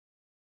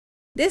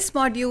This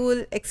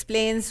module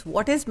explains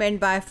what is meant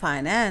by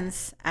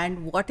finance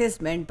and what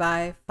is meant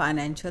by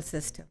financial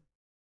system.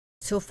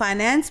 So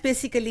finance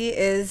basically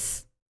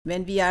is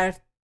when we are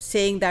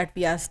saying that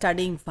we are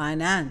studying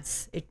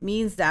finance, it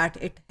means that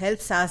it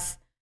helps us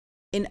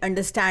in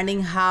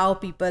understanding how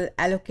people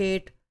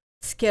allocate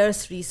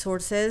scarce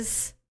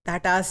resources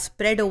that are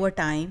spread over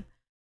time.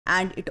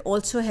 And it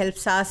also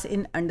helps us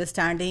in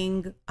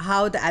understanding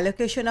how the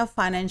allocation of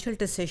financial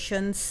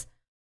decisions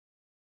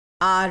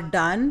are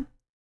done.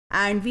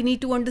 And we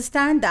need to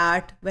understand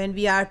that when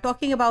we are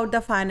talking about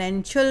the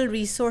financial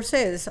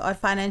resources or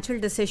financial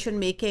decision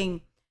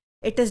making,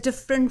 it is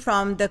different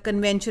from the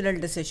conventional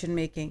decision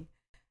making.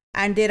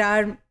 And there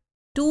are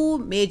two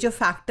major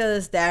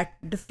factors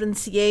that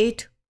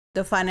differentiate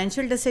the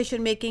financial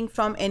decision making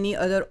from any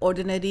other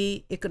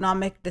ordinary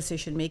economic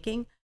decision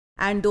making.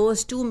 And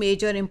those two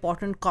major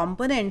important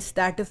components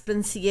that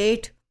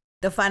differentiate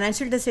the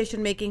financial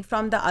decision making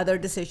from the other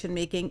decision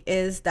making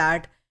is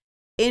that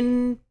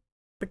in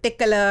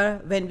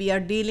particular, when we are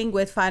dealing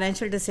with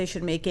financial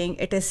decision making,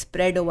 it is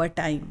spread over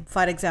time.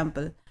 For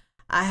example,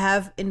 I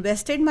have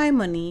invested my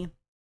money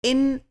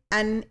in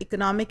an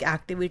economic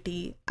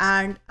activity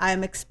and I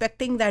am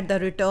expecting that the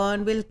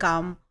return will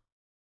come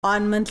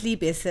on monthly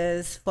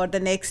basis for the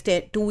next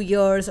 2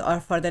 years or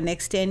for the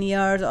next 10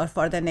 years or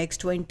for the next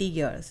 20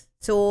 years.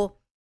 So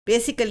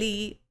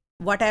basically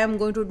what I am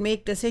going to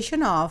make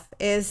decision of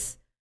is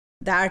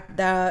that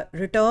the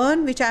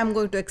return which I am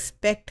going to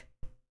expect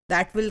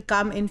that will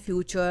come in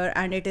future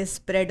and it is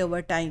spread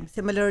over time.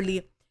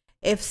 Similarly,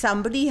 if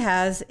somebody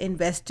has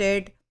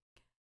invested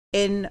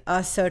in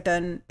a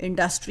certain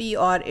industry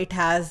or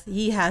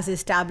he has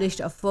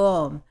established a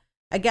firm,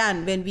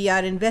 again, when we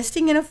are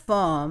investing in a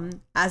firm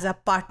as a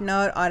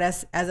partner or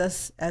as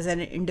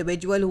an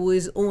individual who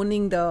is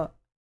owning the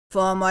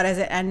firm or as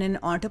an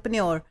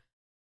entrepreneur,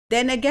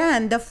 then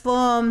again the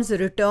firm's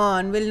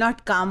return will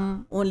not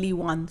come only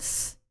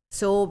once.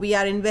 So we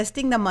are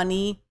investing the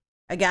money.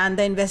 Again,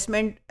 the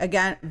investment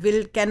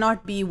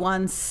cannot be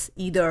once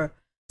either.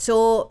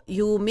 So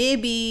you may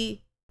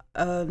be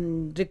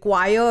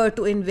required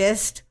to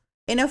invest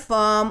in a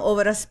firm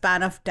over a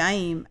span of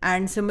time,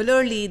 and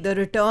similarly the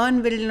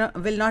return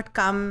will not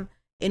come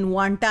in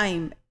one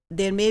time.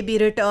 There may be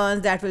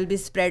returns that will be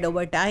spread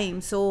over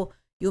time. So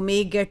you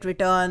may get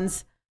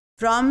returns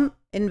from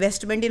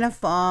investment in a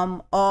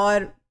firm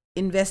or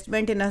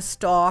investment in a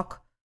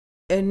stock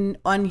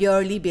on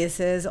yearly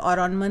basis or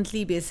on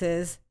monthly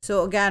basis.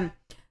 So again,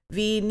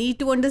 we need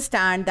to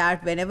understand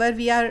that whenever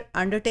we are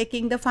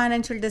undertaking the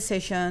financial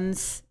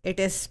decisions,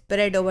 it is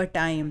spread over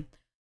time.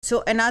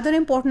 So another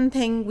important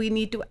thing we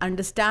need to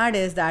understand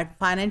is that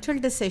financial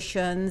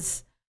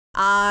decisions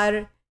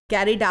are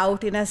carried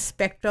out in a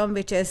spectrum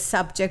which is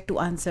subject to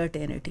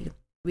uncertainty.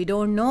 We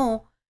don't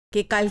know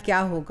कि कल क्या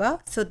होगा.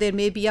 So there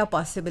may be a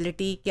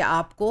possibility कि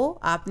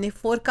आपने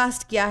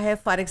forecast किया है,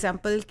 for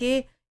example,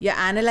 कि या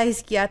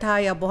एनालाइज किया था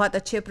या बहुत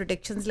अच्छे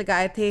प्रोडिक्शंस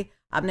लगाए थे,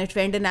 आपने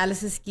ट्रेंड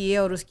एनालिसिस किए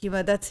और उसकी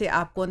मदद से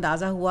आपको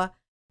अंदाज़ा हुआ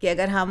कि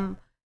अगर हम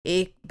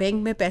एक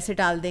बैंक में पैसे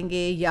डाल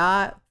देंगे या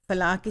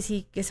फलां किसी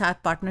के साथ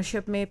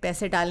पार्टनरशिप में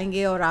पैसे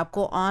डालेंगे और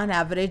आपको ऑन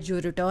एवरेज जो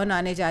रिटर्न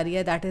आने जा रही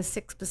है दैट इज़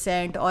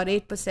 6% और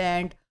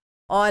 8%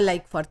 और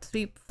like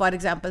for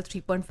example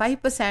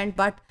 3.5%,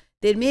 but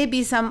there may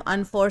be some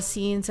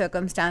अनफॉरसीन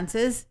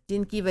circumstances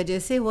जिनकी वजह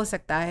से हो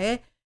सकता है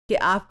कि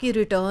आपकी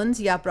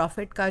रिटर्न्स या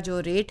प्रॉफिट का जो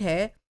रेट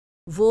है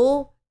वो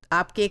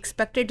आपके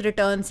एक्सपेक्टेड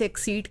रिटर्न से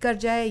एक्सीड कर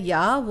जाए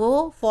या वो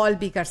फॉल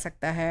भी कर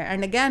सकता है.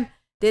 And again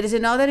there is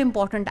another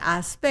important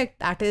aspect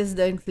that is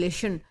the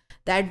inflation,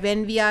 that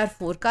when we are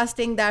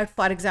forecasting that,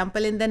 for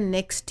example, in the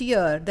next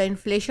year the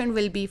inflation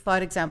will be, for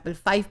example,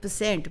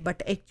 5%,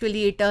 but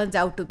actually it turns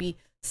out to be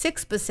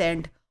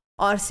 6%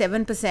 or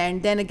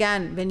 7%, then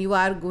again when you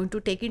are going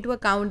to take into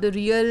account the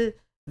real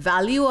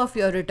value of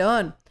your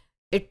return,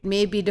 it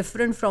may be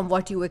different from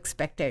what you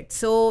expected.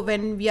 So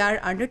when we are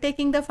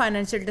undertaking the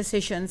financial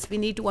decisions, we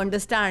need to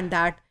understand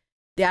that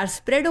they are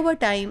spread over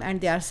time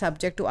and they are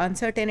subject to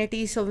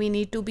uncertainty. So we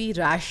need to be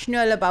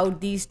rational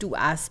about these two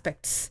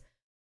aspects.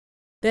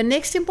 The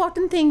next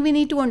important thing we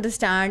need to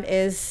understand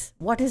is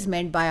what is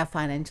meant by a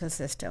financial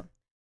system.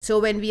 So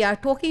when we are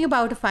talking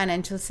about a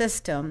financial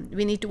system,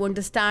 we need to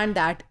understand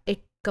that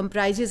it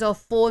comprises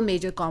of 4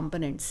 major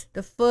components.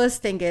 The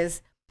first thing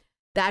is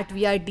that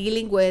we are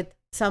dealing with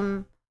some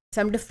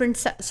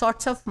different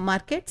sorts of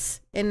markets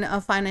in a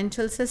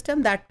financial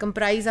system that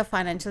comprise a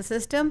financial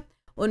system.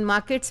 उन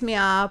markets में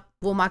आप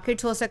वो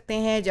markets हो सकते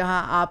हैं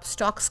जहाँ आप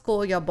stocks को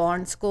या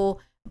bonds को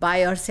buy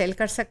और sell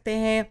कर सकते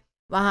हैं.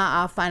 वहाँ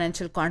आप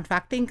फाइनेंशियल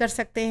कॉन्ट्रैक्टिंग कर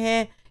सकते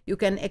हैं. You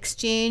can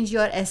exchange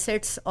your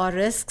assets और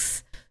risks.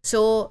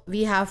 So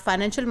we have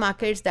financial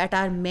markets that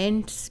are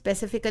meant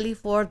specifically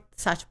for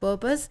such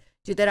purpose,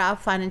 जिधर आप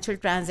फाइनेंशियल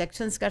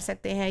ट्रांजैक्शंस कर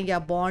सकते हैं या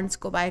बॉन्ड्स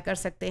को बाय कर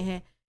सकते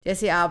हैं.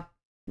 जैसे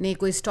आपने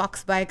कोई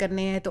स्टॉक्स बाय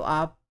करने हैं तो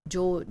आप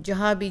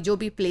जो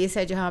भी प्लेस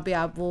है जहाँ पे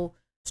आप वो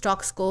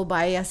स्टॉक्स को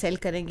बाय या सेल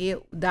करेंगे,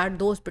 that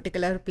those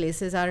particular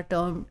places are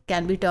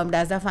can be termed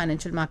as the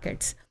financial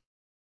markets.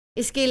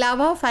 इसके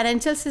अलावा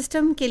फाइनेंशियल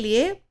सिस्टम के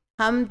लिए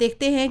हम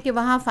देखते हैं कि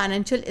वहाँ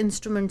फाइनेंशियल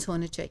इंस्ट्रूमेंट्स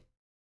होने चाहिए।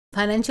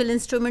 फाइनेंशियल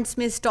इंस्ट्रूमेंट्स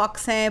में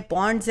स्टॉक्स हैं,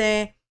 बॉन्ड्स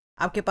हैं,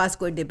 आपके पास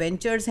कोई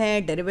डिबेंचर्स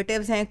हैं,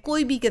 डेरिवेटिव्स हैं,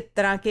 कोई भी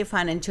तरह के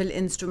फाइनेंशियल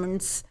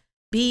इंस्ट्रूमेंट्स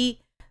भी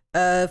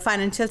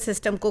फाइनेंशियल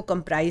सिस्टम को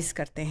कंप्राइज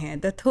करते हैं।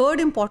 The third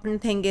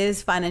important thing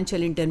is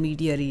financial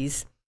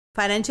intermediaries.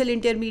 Financial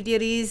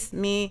intermediaries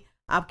में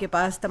आपके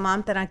पास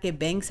तमाम तरह के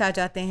बैंक्स आ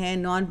जाते हैं,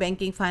 नॉन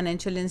बैंकिंग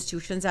फाइनेंशियल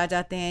इंस्टीट्यूशंस आ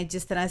जाते हैं।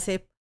 जिस तरह से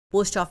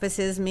पोस्ट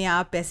ऑफिसेज में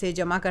आप पैसे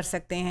जमा कर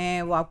सकते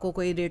हैं, वो आपको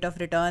कोई रेट ऑफ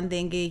रिटर्न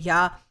देंगे, या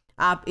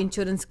आप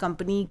इंश्योरेंस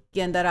कंपनी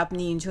के अंदर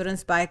अपनी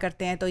इंश्योरेंस बाय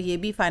करते हैं तो ये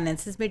भी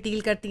फाइनेंसेस में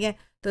डील करती हैं,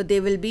 तो they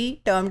will be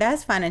termed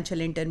as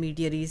financial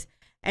intermediaries.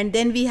 And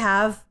then we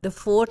have the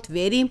fourth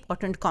very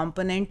important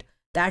component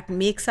that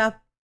makes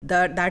up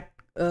that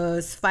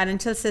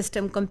financial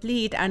system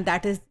complete, and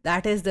that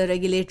is the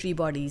regulatory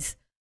bodies.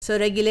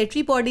 So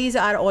regulatory bodies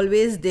are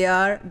always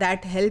there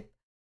that help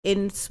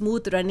in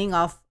smooth running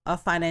of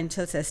a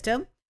financial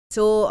system.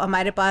 So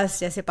हमारे पास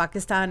जैसे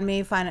पाकिस्तान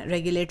में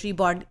regulatory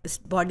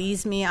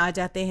bodies में आ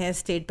जाते हैं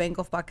state bank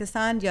of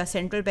Pakistan या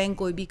central bank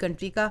कोई भी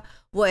country का,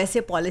 वो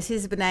ऐसे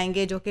पॉलिसीज़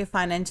बनाएंगे जो कि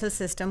फाइनेंशियल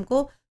सिस्टम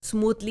को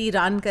स्मूथली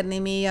रन करने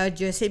में या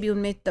जैसे भी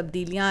उनमें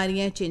तब्दीलियाँ आ रही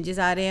हैं, चेंजेस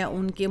आ रहे हैं,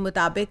 उनके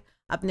मुताबिक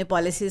अपने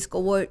पॉलिसीज़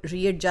को वो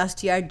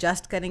रीएडजस्ट या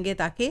एडजस्ट करेंगे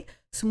ताकि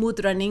smooth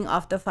running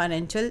of the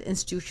financial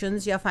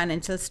institutions या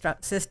फाइनेंशियल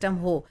सिस्टम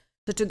हो.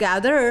 So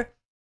together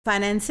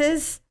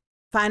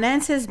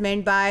finance is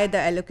meant by the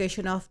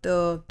allocation of the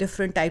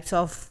different types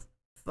of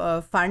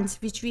funds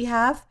which we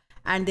have,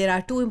 and there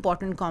are two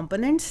important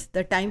components,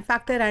 the time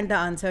factor and the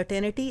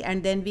uncertainty.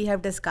 And then we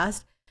have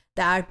discussed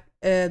that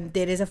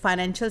there is a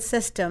financial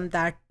system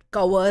that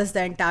covers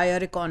the entire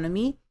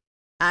economy,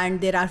 and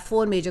there are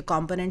four major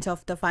components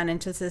of the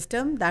financial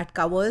system that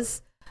covers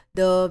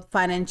the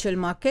financial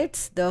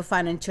markets, the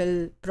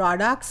financial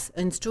products,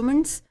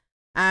 instruments,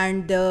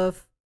 and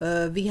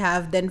we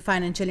have then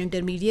financial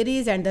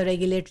intermediaries and the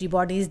regulatory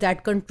bodies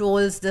that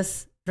controls this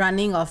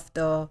running of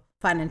the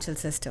financial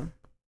system.